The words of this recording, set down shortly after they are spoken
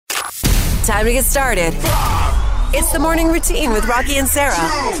Time to get started. It's the morning routine with Rocki and Sarah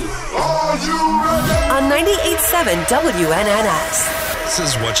on 98.7 WNNS. This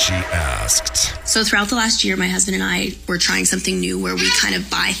is what she asked. So throughout the last year, my husband and I were trying something new where we kind of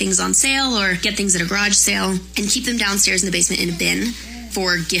buy things on sale or get things at a garage sale and keep them downstairs in the basement in a bin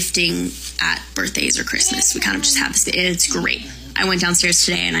for gifting at birthdays or Christmas. We kind of just have this bin. It's great. I went downstairs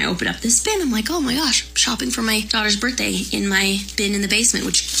today and I opened up this bin. I'm like, oh my gosh, I'm shopping for my daughter's birthday in my bin in the basement,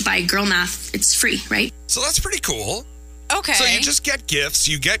 which by girl math, it's free, right? So that's pretty cool. Okay. So you just get gifts.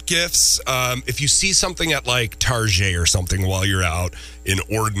 You get gifts. If you see something at like Target or something while you're out in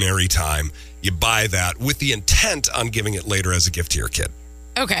ordinary time, you buy that with the intent on giving it later as a gift to your kid.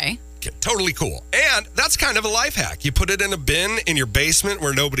 Okay. Totally cool. And that's kind of a life hack. You put it in a bin in your basement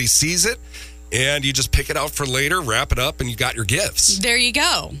where nobody sees it, and you just pick it out for later, wrap it up, and you got your gifts. There you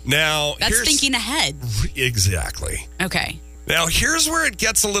go. Now, that's thinking ahead. Exactly. Okay. Now, here's where it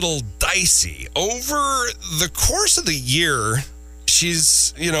gets a little dicey. Over the course of the year,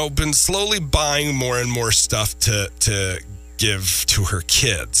 she's, been slowly buying more and more stuff to give to her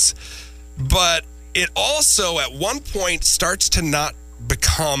kids. But it also, at one point, starts to not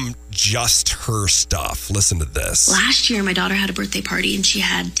become just her stuff. Listen to this. Last year, my daughter had a birthday party and she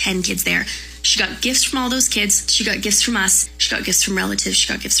had 10 kids there. She got gifts from all those kids. She got gifts from us. She got gifts from relatives. She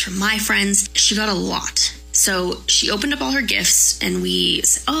got gifts from my friends. She got a lot. So she opened up all her gifts and we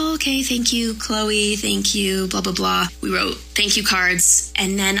said, oh, okay, thank you, Chloe, thank you, blah, blah, blah. We wrote thank you cards.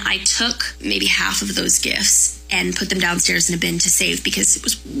 And then I took maybe half of those gifts and put them downstairs in a bin to save because it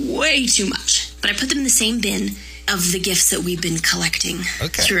was way too much. But I put them in the same bin of the gifts that we've been collecting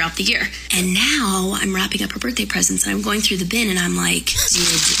throughout the year. And now I'm wrapping up her birthday presents and I'm going through the bin and I'm like,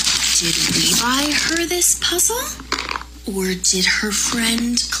 did we buy her this puzzle? Or did her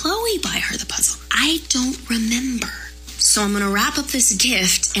friend Chloe buy her the puzzle? I don't remember. So I'm going to wrap up this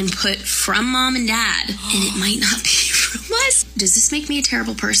gift and put from mom and dad, and it might not be from us. Does this make me a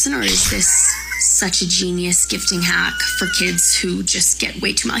terrible person, or is this such a genius gifting hack for kids who just get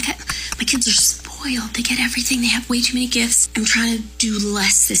way too much? My kids are spoiled. They get everything. They have way too many gifts. I'm trying to do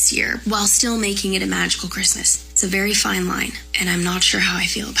less this year while still making it a magical Christmas. It's a very fine line, and I'm not sure how I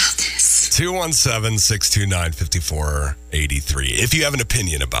feel about this. 217-629-5483. If you have an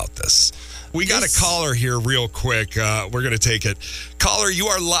opinion about this. We got a caller here real quick. We're going to take it. Caller, you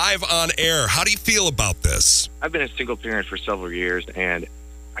are live on air. How do you feel about this? I've been a single parent for several years, and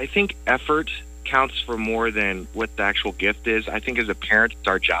I think effort counts for more than what the actual gift is. I think as a parent, it's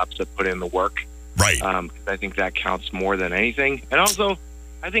our job to put in the work. Right. I think that counts more than anything. And also,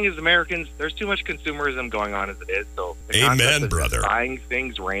 I think as Americans, there's too much consumerism going on as it is. So the Amen, brother. Buying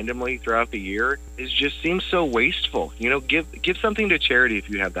things randomly throughout the year just seems so wasteful. Give something to charity if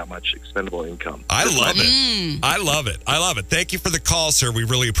you have that much expendable income. I love it. I love it. Thank you for the call, sir. We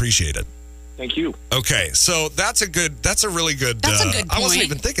really appreciate it. Thank you. Okay, so that's a really good. That's a good point. I wasn't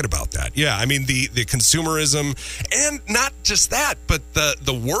even thinking about that. Yeah, I mean the consumerism, and not just that, but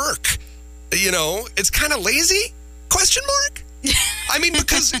the work. It's kind of lazy? Question mark. I mean,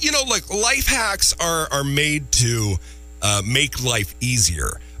 because, like life hacks are made to make life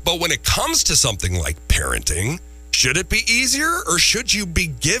easier. But when it comes to something like parenting, should it be easier or should you be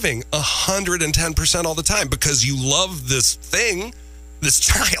giving 110% all the time because you love this thing, this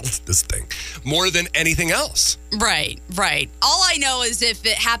thing, more than anything else? Right. All I know is if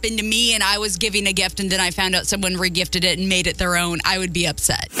it happened to me and I was giving a gift and then I found out someone regifted it and made it their own, I would be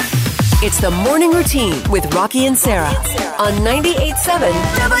upset. It's the morning routine with Rocki and Sarah on 98.7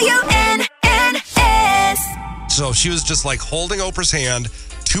 WNNS. So she was just like holding Oprah's hand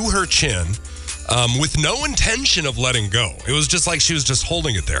to her chin with no intention of letting go. It was just like she was just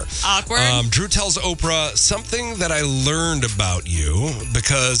holding it there. Awkward. Drew tells Oprah, something that I learned about you,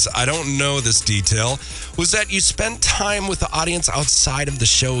 because I don't know this detail, was that you spent time with the audience outside of the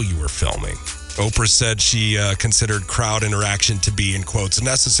show you were filming. Oprah said she considered crowd interaction to be, in quotes,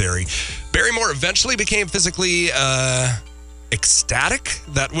 necessary. Barrymore eventually became physically ecstatic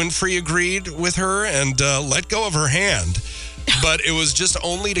that Winfrey agreed with her and let go of her hand. But it was just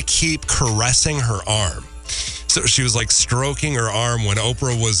only to keep caressing her arm. So she was like stroking her arm when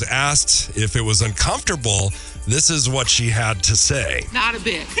Oprah was asked if it was uncomfortable. This is what she had to say. Not a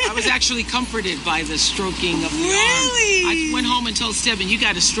bit. I was actually comforted by the stroking of the arm. Really? I went home and told Stedman, you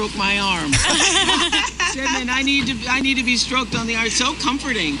got to stroke my arm. Stedman, I need to be stroked on the arm. So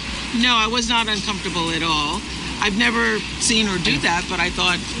comforting. No, I was not uncomfortable at all. I've never seen her do that, but I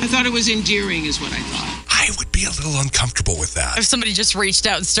thought it was endearing is what I thought. I would be a little uncomfortable with that. If somebody just reached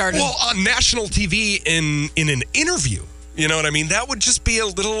out and started. Well, on national TV in an interview, You know what I mean? That would just be a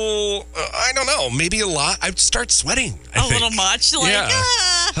little, I don't know, maybe a lot. I'd start sweating, I think. little much. Like,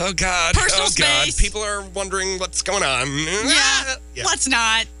 Oh, God. Personal space. People are wondering what's going on. Yeah. Let's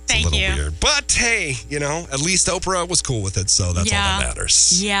not. Thank it's a little you. weird. But, hey, at least Oprah was cool with it, so that's all that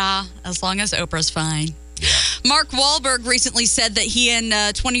matters. Yeah, as long as Oprah's fine. Mark Wahlberg recently said that he and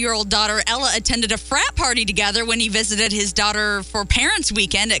 20-year-old daughter Ella attended a frat party together when he visited his daughter for Parents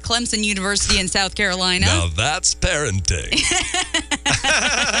Weekend at Clemson University in South Carolina. Now that's parenting.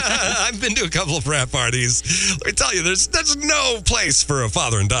 I've been to a couple of frat parties. Let me tell you, there's no place for a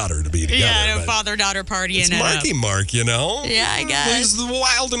father and daughter to be together. Yeah, no father-daughter party. It's Marky Mark, Yeah, I guess. He's the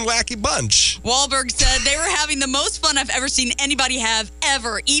wild and wacky bunch. Wahlberg said they were having the most fun I've ever seen anybody have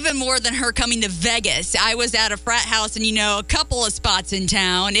ever, even more than her coming to Vegas. I was at a frat house and, a couple of spots in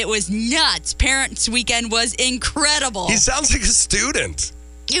town. It was nuts. Parents Weekend was incredible. He sounds like a student.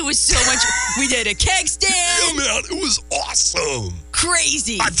 It was so much. We did a keg stand. Yeah, man, it was awesome.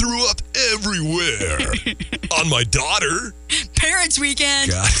 Crazy. I threw up everywhere on my daughter. Parents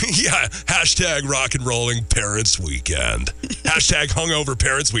Weekend. God. Yeah, hashtag rock and rolling Parents Weekend. Hashtag hungover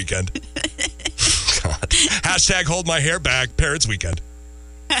Parents Weekend. God. Hashtag hold my hair back Parents Weekend.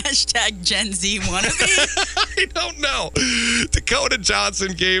 Hashtag Gen Z wannabe. I don't know. Dakota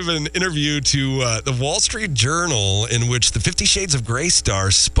Johnson gave an interview to the Wall Street Journal in which the 50 Shades of Grey star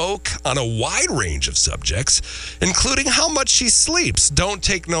spoke on a wide range of subjects, including how much she sleeps. Don't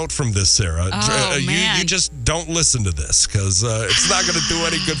take note from this, Sarah. Man. You just don't listen to this because it's not going to do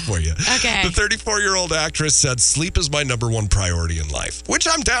any good for you. Okay. The 34-year-old actress said, sleep is my number one priority in life, which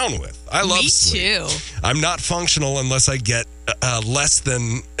I'm down with. I love sleep. Me too. I'm not functional unless I get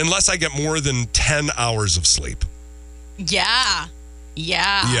more than 10 hours of sleep. Yeah.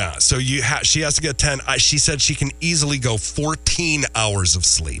 Yeah. So she has to get 10. She said she can easily go 14 hours of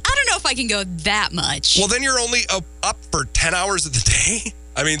sleep. I don't know if I can go that much. Well, then you're only up for 10 hours of the day.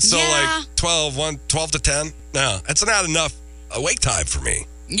 I mean, so like 12 to 10. No, that's not enough awake time for me.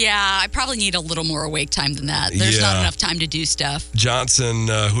 Yeah, I probably need a little more awake time than that. There's not enough time to do stuff. Johnson,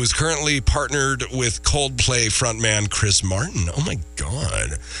 who is currently partnered with Coldplay frontman Chris Martin, oh my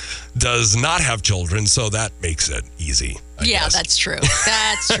God, does not have children, so that makes it easy. I guess. That's true.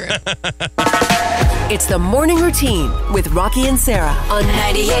 That's true. It's the morning routine with Rocki and Sarah on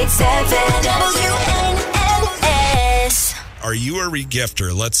 98.7 WNLS. Are you a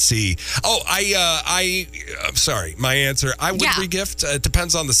regifter? Let's see. Oh, I'm sorry. My answer, I would regift. It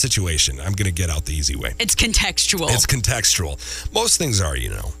depends on the situation. I'm going to get out the easy way. It's contextual. It's contextual. Most things are,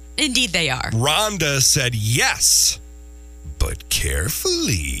 Indeed they are. Rhonda said yes, but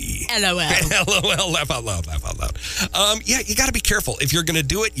carefully. LOL. LOL. Laugh out loud. Yeah, you got to be careful. If you're going to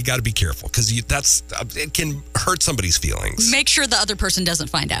do it, you got to be careful because it can hurt somebody's feelings. Make sure the other person doesn't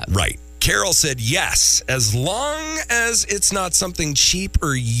find out. Right. Carol said yes, as long as it's not something cheap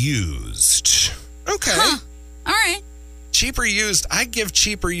or used. Okay. Huh. All right. Cheap or used. I give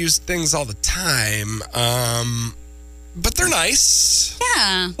cheap or used things all the time. But they're nice.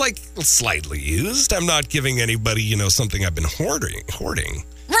 Yeah. Like slightly used. I'm not giving anybody, something I've been hoarding.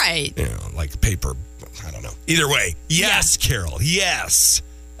 Right. Like paper. I don't know. Either way. Yes, yeah. Carol. Yes.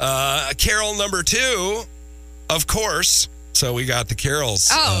 Carol number 2, of course. So we got the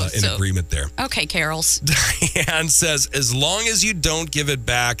Carols in agreement there. Okay, Carols. Diane says, as long as you don't give it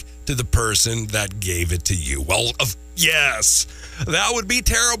back to the person that gave it to you. Well, yes, that would be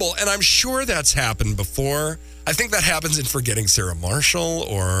terrible. And I'm sure that's happened before. I think that happens in Forgetting Sarah Marshall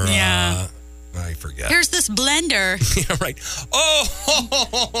or... Yeah. I forget. Here's this blender. Yeah, right.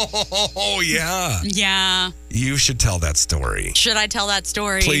 Oh, yeah. Yeah. You should tell that story. Should I tell that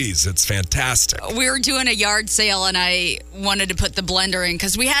story? Please. It's fantastic. We were doing a yard sale, and I wanted to put the blender in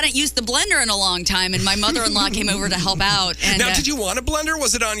because we hadn't used the blender in a long time, and my mother-in-law came over to help out. And, now, did you want a blender?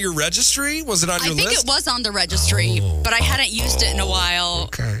 Was it on your registry? Was it on your list? I think it was on the registry, but I hadn't used it in a while.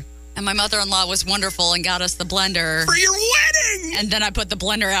 Okay. And my mother-in-law was wonderful and got us the blender. For your wedding! And then I put the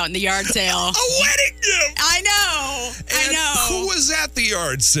blender out in the yard sale. A wedding gift! I know. Who was at the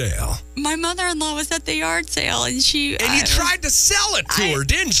yard sale? My mother-in-law was at the yard sale, and she... And you tried to sell it to her,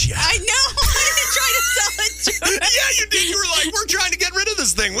 didn't you? I know. I didn't try to sell it to her. Yeah, you did. You were like, we're trying to get rid of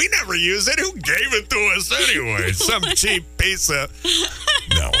this thing. We never use it. Who gave it to us anyway? Some cheap piece of...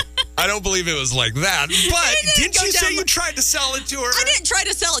 No. I don't believe it was like that. But did you say you tried to sell it to her? I didn't try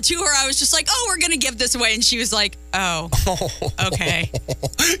to sell it to her. I was just like, oh, we're going to give this away. And she was like, oh, okay.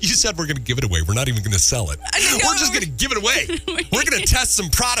 You said we're going to give it away. We're not even going to sell it. We're just going to give it away. We're going to test some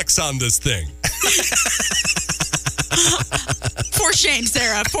products on this thing. For shame,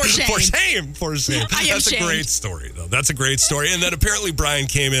 Sarah. For shame. For shame. For shame. That's a great story, though. That's a great story. And then apparently Brian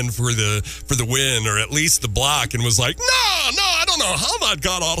came in for the win, or at least the block, and was like, no, I don't know how that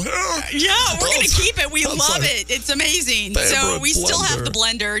got out here. Yeah, we're going to keep it. We love it. It's amazing. So we still have the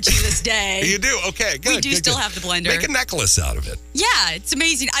blender to this day. You do? Okay, good. We do still have the blender. Make a necklace out of it. Yeah, it's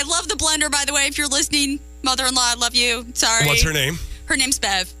amazing. I love the blender, by the way. If you're listening, mother-in-law, I love you. Sorry. What's her name? Her name's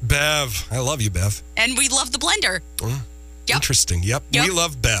Bev. Bev. I love you, Bev. And we love the blender. Yep. Interesting. Yep. We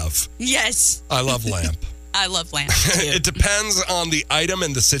love Bev. Yes. I love lamp. I love lamp. It depends on the item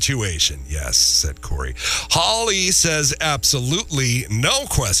and the situation. Yes, said Corey. Holly says absolutely no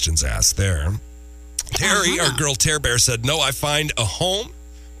questions asked there. Terry, our girl Tear Bear, said, no, I find a home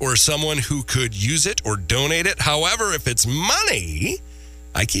or someone who could use it or donate it. However, if it's money,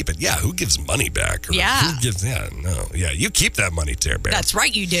 I keep it. Yeah, who gives money back? Or yeah. Who gives, you keep that money, Tear Bear. That's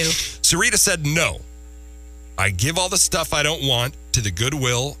right, you do. Sarita said no. I give all the stuff I don't want to the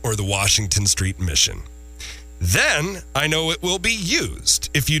Goodwill or the Washington Street Mission. Then I know it will be used.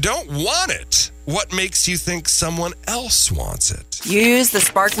 If you don't want it, what makes you think someone else wants it? You use the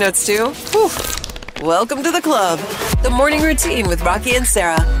Spark Notes too? Whew. Welcome to the club. The Morning Routine with Rocki and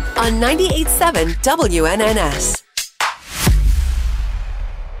Sarah on 98.7 WNNS.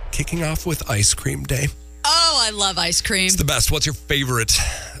 Kicking off with Ice Cream Day. Oh, I love ice cream. It's the best. What's your favorite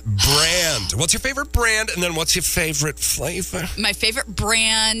brand? What's your favorite brand? And then what's your favorite flavor? My favorite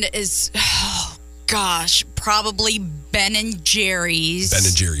brand is, probably Ben & Jerry's. Ben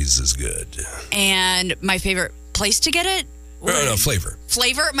 & Jerry's is good. And my favorite place to get it? No, flavor.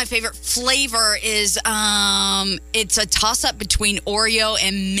 Flavor? My favorite flavor is, it's a toss-up between Oreo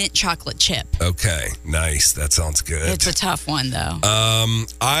and mint chocolate chip. Okay, nice. That sounds good. It's a tough one, though.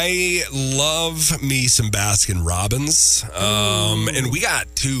 I love me some Baskin Robbins. And we got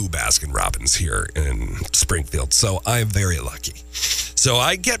 2 Baskin Robbins here in Springfield, so I'm very lucky. So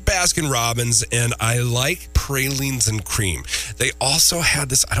I get Baskin Robbins, and I like pralines and cream. They also had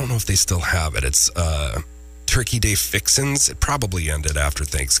this, I don't know if they still have it. It's Turkey Day Fixins. It probably ended after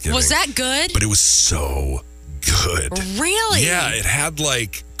Thanksgiving. Was that good? But it was so good. Really? Yeah, it had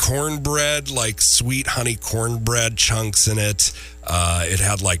like cornbread, like sweet honey cornbread chunks in it. It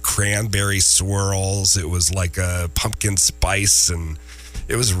had like cranberry swirls. It was like a pumpkin spice, and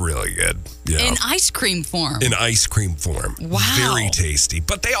it was really good. Yeah. In ice cream form. In ice cream form. Wow. Very tasty.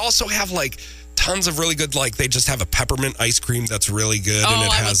 But they also have like tons of really good, like they just have a peppermint ice cream that's really good, and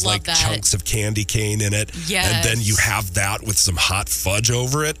it has like chunks of candy cane in it. Yes. And then you have that with some hot fudge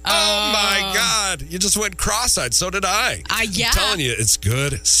over it. Oh my God. You just went cross-eyed. So did I. Yeah. I'm telling you, it's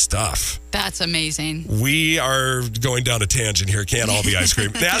good stuff. That's amazing. We are going down a tangent here. Can't all be ice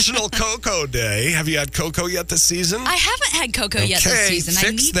cream. National Cocoa Day. Have you had cocoa yet this season? I haven't had cocoa yet this season.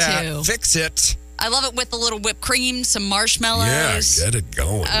 I need to. Fix it. I love it with a little whipped cream, some marshmallows. Yeah, get it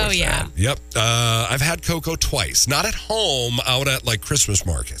going. Oh, yeah. That. Yep. I've had cocoa twice. Not at home, out at like Christmas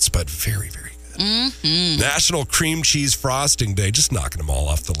markets, but very, very good. Mm-hmm. National Cream Cheese Frosting Day. Just knocking them all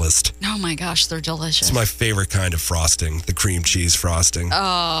off the list. Oh, my gosh. They're delicious. It's my favorite kind of frosting, the cream cheese frosting.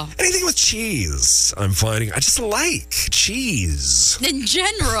 Oh. Anything with cheese, I'm finding. I just like cheese. In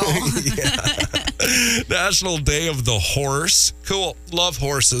general. National Day of the Horse. Cool. Love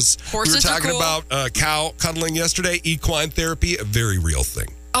horses. Horses We were talking are cool. about cow cuddling yesterday. Equine therapy, a very real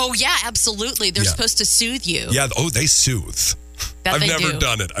thing. Oh, yeah, absolutely. They're supposed to soothe you. Yeah. Oh, they soothe. I've never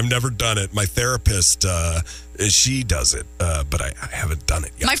done it. My therapist, she does it, but I haven't done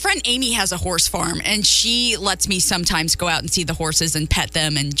it yet. My friend Amy has a horse farm, and she lets me sometimes go out and see the horses and pet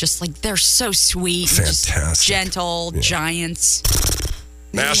them, and just like they're so sweet. Fantastic. And just gentle giants.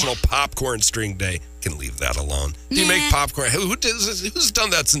 National Popcorn String Day. Can leave that alone. Do you make popcorn? Who's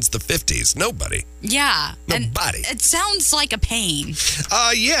done that since the 50s? Nobody. Yeah. Nobody. And it sounds like a pain.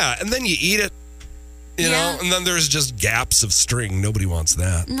 Yeah, and then you eat it. You know, and then there's just gaps of string. Nobody wants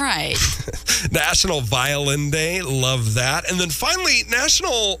that. Right. National Violin Day. Love that. And then finally,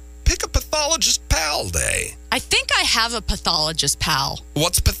 National Pick a Pathologist Pal Day. I think I have a pathologist pal.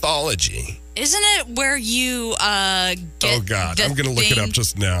 What's pathology? Isn't it where you get Oh, God. I'm going to look it up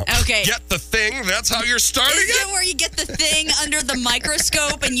just now. Okay. Get the thing? That's how you're starting Is it? it where you get the thing under the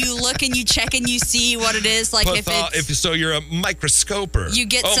microscope and you look and you check and you see what it is? Like So you're a microscoper. You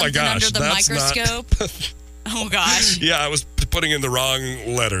get something under the microscope? Oh, gosh. Yeah, I was putting in the wrong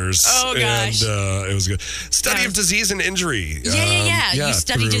letters. Oh, gosh. And it was good. Study of disease and injury. Yeah. You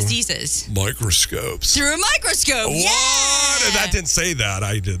study through diseases. Microscopes. Through a microscope. What? Yeah. That didn't say that.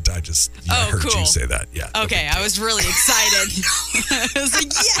 I just heard cool. you say that. Yeah. Okay, I was really excited. I was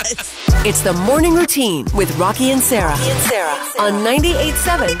like, yes. It's the morning routine with Rocki and Sarah. On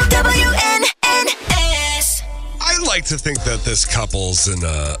 98.7 WNNS. I like to think that this couple's in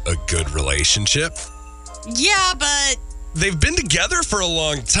a good relationship. Yeah, but... They've been together for a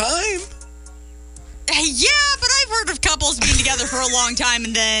long time. Yeah, but I've heard of couples being together for a long time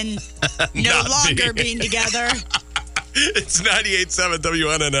and then no longer being together. It's 98.7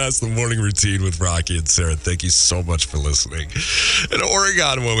 WNNS, the morning routine with Rocki and Sarah. Thank you so much for listening. An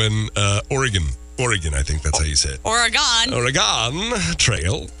Oregon woman, Oregon, I think that's how you say it. Oregon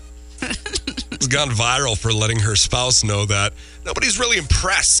Trail has gone viral for letting her spouse know that nobody's really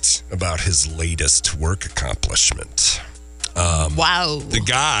impressed about his latest work accomplishment. Wow. The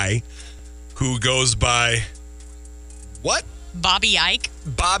guy who goes by, what? Bobby Ike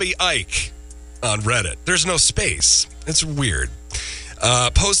on Reddit. There's no space. It's weird.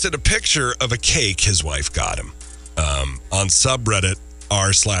 Posted a picture of a cake his wife got him on subreddit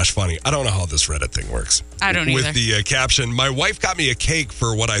r/funny. I don't know how this Reddit thing works. I don't either. With the caption, "My wife got me a cake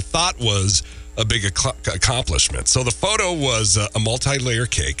for what I thought was a big accomplishment." So the photo was a multi-layer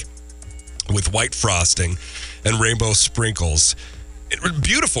cake with white frosting and rainbow sprinkles.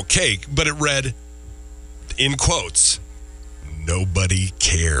 Beautiful cake, but it read, in quotes, "Nobody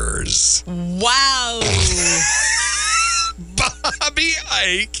cares." Wow. Bobby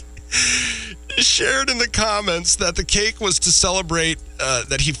Ike shared in the comments that the cake was to celebrate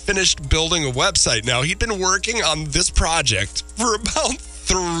that he finished building a website. Now, he'd been working on this project for about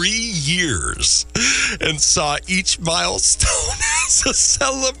 3 years and saw each milestone as a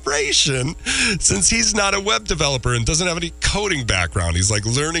celebration since he's not a web developer and doesn't have any coding background. He's like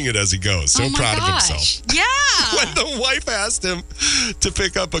learning it as he goes. So proud of himself. Yeah. When the wife asked him to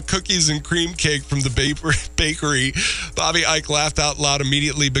pick up a cookies and cream cake from the bakery, Bobby Ike laughed out loud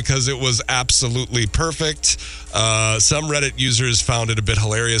immediately because it was absolutely perfect. Some Reddit users found it a bit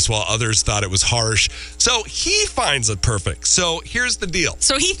hilarious while others thought it was harsh. So he finds it perfect. So here's the deal.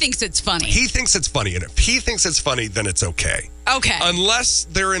 So he thinks it's funny. He thinks it's funny. And if he thinks it's funny, then it's okay. Okay. Unless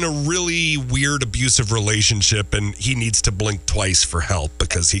they're in a really weird, abusive relationship and he needs to blink twice for help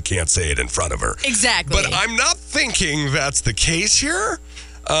because he can't say it in front of her. Exactly. But I'm not thinking that's the case here.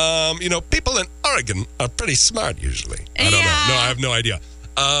 People in Oregon are pretty smart usually. I don't know. No, I have no idea.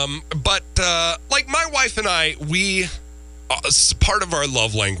 But like my wife and I, part of our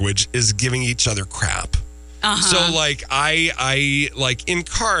love language is giving each other crap. So like I like in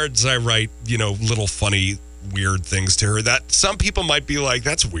cards, I write, little funny, weird things to her that some people might be like,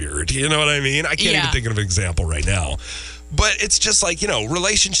 that's weird. You know what I mean? I can't even think of an example right now. But it's just like,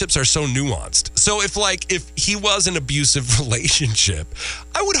 relationships are so nuanced. So if he was an abusive relationship,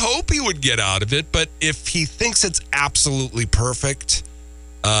 I would hope he would get out of it. But if he thinks it's absolutely perfect,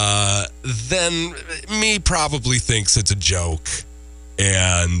 then me probably thinks it's a joke.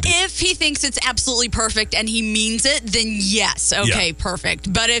 And if he thinks it's absolutely perfect and he means it, then yes, okay,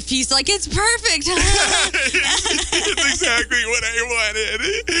 perfect. But if he's like, it's perfect. It's exactly what I wanted.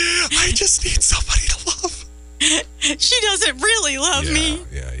 I just need somebody to love. She doesn't really love me.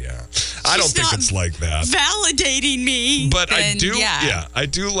 Yeah. I don't think it's like that. Validating me. But I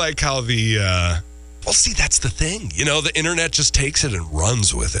do like how well, see, that's the thing. The internet just takes it and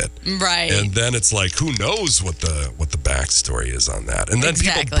runs with it. Right. And then it's like, who knows what the backstory is on that. And then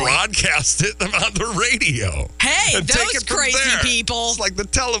people broadcast it on the radio. Hey, those crazy people. It's like the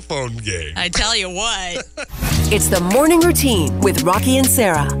telephone game. I tell you what. It's the morning routine with Rocki and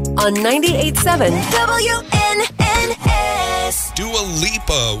Sarah on 98.7 WNNS. Dua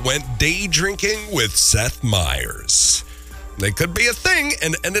Lipa went day drinking with Seth Meyers. They could be a thing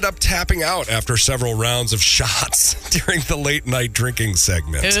and ended up tapping out after several rounds of shots during the late night drinking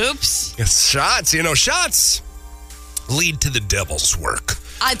segment. Oops. Shots lead to the devil's work.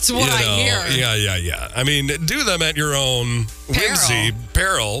 That's what I hear. Yeah. I mean, do them at your own whimsy,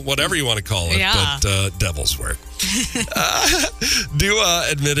 peril, whatever you want to call it, but devil's work. Dua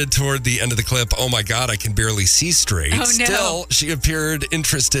admitted toward the end of the clip, "Oh my God, I can barely see straight." Oh, no. Still, she appeared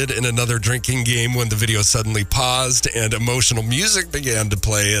interested in another drinking game when the video suddenly paused and emotional music began to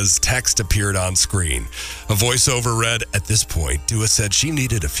play as text appeared on screen. A voiceover read, "At this point, Dua said she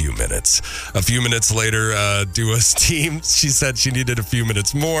needed a few minutes." A few minutes later, Dua's team, she said she needed a few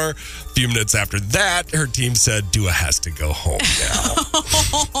minutes more. A few minutes after that, her team said Dua has to go home now.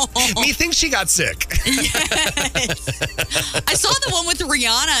 Methinks she got sick. I saw the one with the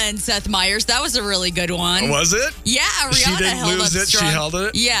Rihanna and Seth Meyers. That was a really good one. Was it? Yeah, Rihanna She didn't held lose up it. strong. She held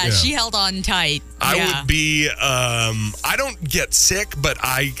it? Yeah, she held on tight. I would be, I don't get sick, but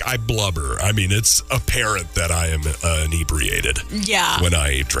I blubber. I mean, it's apparent that I am inebriated when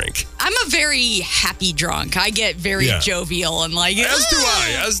I drink. I'm a very happy drunk. I get very jovial and like... As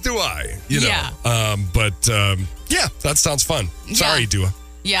do I. You know. Yeah, that sounds fun. Sorry, Dua.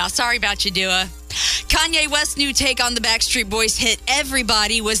 Yeah, sorry about you, Dua. Kanye West's new take on the Backstreet Boys hit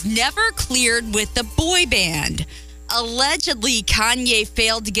Everybody was never cleared with the boy band. Allegedly, Kanye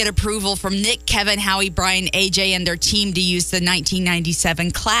failed to get approval from Nick, Kevin, Howie, Brian, AJ, and their team to use the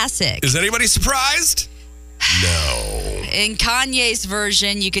 1997 classic. Is anybody surprised? No. In Kanye's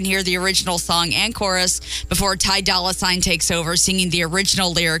version, you can hear the original song and chorus before Ty Dolla $ign takes over, singing the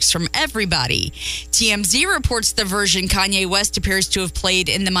original lyrics from Everybody. TMZ reports the version Kanye West appears to have played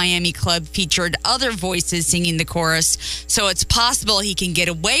in the Miami club featured other voices singing the chorus, so it's possible he can get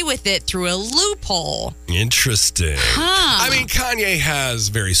away with it through a loophole. Interesting. I mean, Kanye has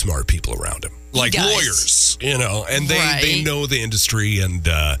very smart people around him, like lawyers, you know, and they know the industry and,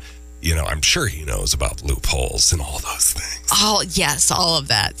 you know, I'm sure he knows about loopholes and all those things. Oh, yes, all of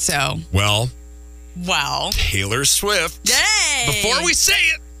that. So, well, Taylor Swift. Yay! Before we say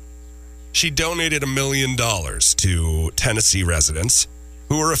it, she donated $1 million to Tennessee residents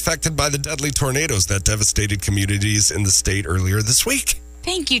who were affected by the deadly tornadoes that devastated communities in the state earlier this week.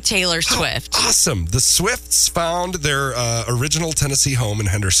 Thank you, Taylor Swift. Awesome. The Swifts found their original Tennessee home in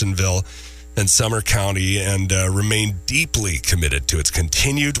Hendersonville and Summer County and remain deeply committed to its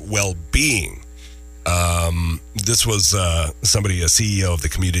continued well-being. This was a CEO of the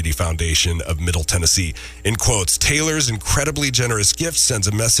Community Foundation of Middle Tennessee. In quotes, Taylor's incredibly generous gift sends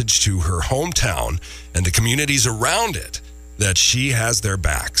a message to her hometown and the communities around it that she has their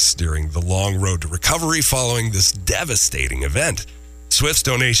backs during the long road to recovery following this devastating event. Swift's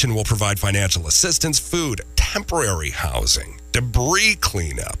donation will provide financial assistance, food, temporary housing, debris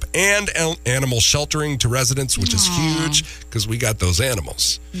cleanup, and animal sheltering to residents, which is huge because we got those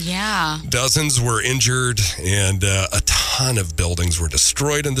animals. Yeah. Dozens were injured and a ton of buildings were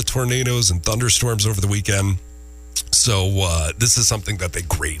destroyed in the tornadoes and thunderstorms over the weekend. So this is something that they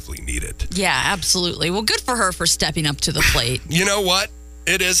gravely needed. Yeah, absolutely. Well, good for her for stepping up to the plate. You know what?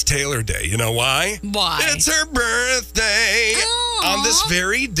 It is Taylor Day. You know why? Why? It's her birthday. Aww. On this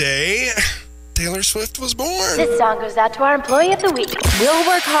very day, Taylor Swift was born. This song goes out to our employee of the week. We'll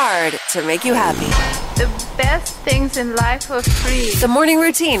work hard to make you happy. The best things in life are free. The Morning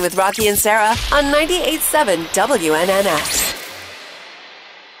Routine with Rocki and Sarah on 98.7 WNNX.